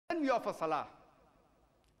When we offer Salah,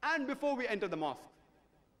 and before we enter the mosque,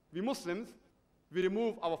 we Muslims, we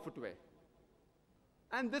remove our footwear.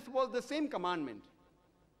 And this was the same commandment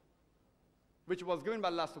which was given by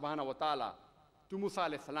Allah subhanahu wa ta'ala to Musa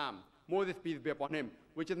alayhi salam, Moses, peace be upon him,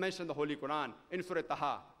 which is mentioned in the Holy Quran in Surah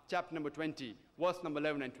Taha, chapter number 20, verse number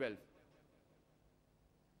 11 and 12.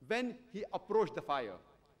 When he approached the fire,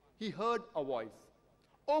 he heard a voice,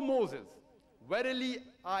 "O Moses, verily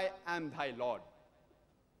I am thy Lord.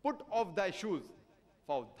 Put off thy shoes,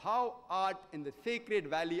 for thou art in the sacred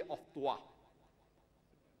valley of Tuwa."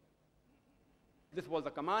 This was a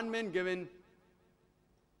commandment given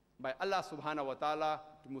by Allah subhanahu wa ta'ala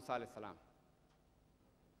to Musa alayhi salam.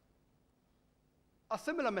 A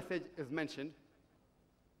similar message is mentioned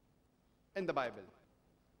in the Bible,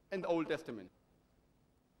 in the Old Testament,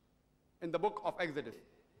 in the book of Exodus,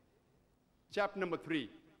 chapter number 3,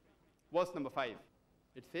 verse number 5.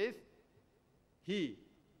 It says, "He,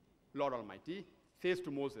 Lord Almighty, says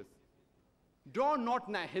to Moses, draw not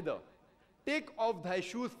nigh hither, take off thy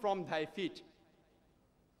shoes from thy feet,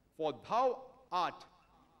 for thou art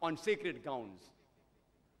on sacred grounds."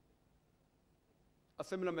 A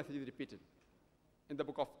similar message is repeated in the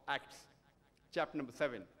book of Acts, chapter number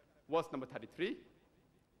 7, verse number 33.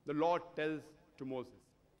 The Lord tells to Moses,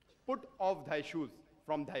 "Put off thy shoes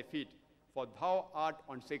from thy feet, for thou art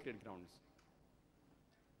on sacred grounds."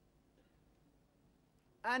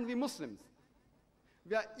 And we Muslims,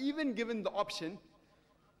 we are even given the option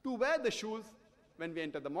to wear the shoes when we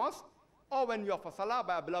enter the mosque or when we offer Salah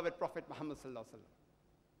by our beloved Prophet Muhammad sallallahu alaihi wasallam.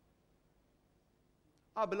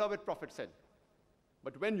 Our beloved Prophet said,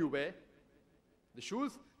 "But when you wear the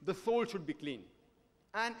shoes, the sole should be clean."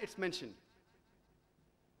 And it's mentioned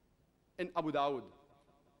in Abu Dawud,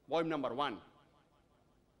 volume number 1,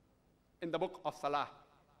 in the book of Salah,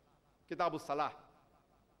 Kitab al-Salah,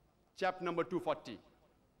 chapter number 240,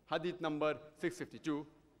 hadith number 652,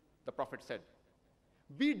 the Prophet said,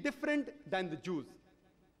 "Be different than the Jews,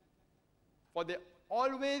 for they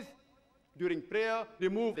always, during prayer,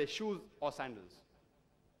 remove their shoes or sandals."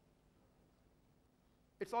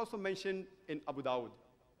 It's also mentioned in Abu Dawud,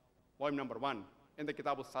 volume number 1, in the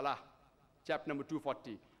Kitab al-Salah, chapter number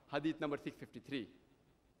 240, hadith number 653,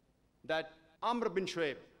 that Amr bin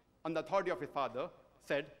Shuaib, on the authority of his father,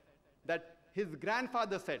 said that his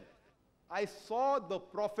grandfather said, "I saw the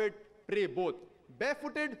Prophet pray both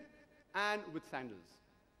barefooted and with sandals."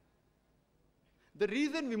 The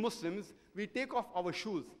reason we Muslims, we take off our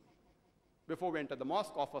shoes before we enter the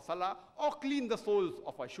mosque or for Salah, or clean the soles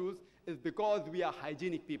of our shoes, is because we are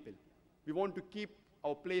hygienic people. We want to keep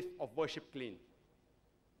our place of worship clean.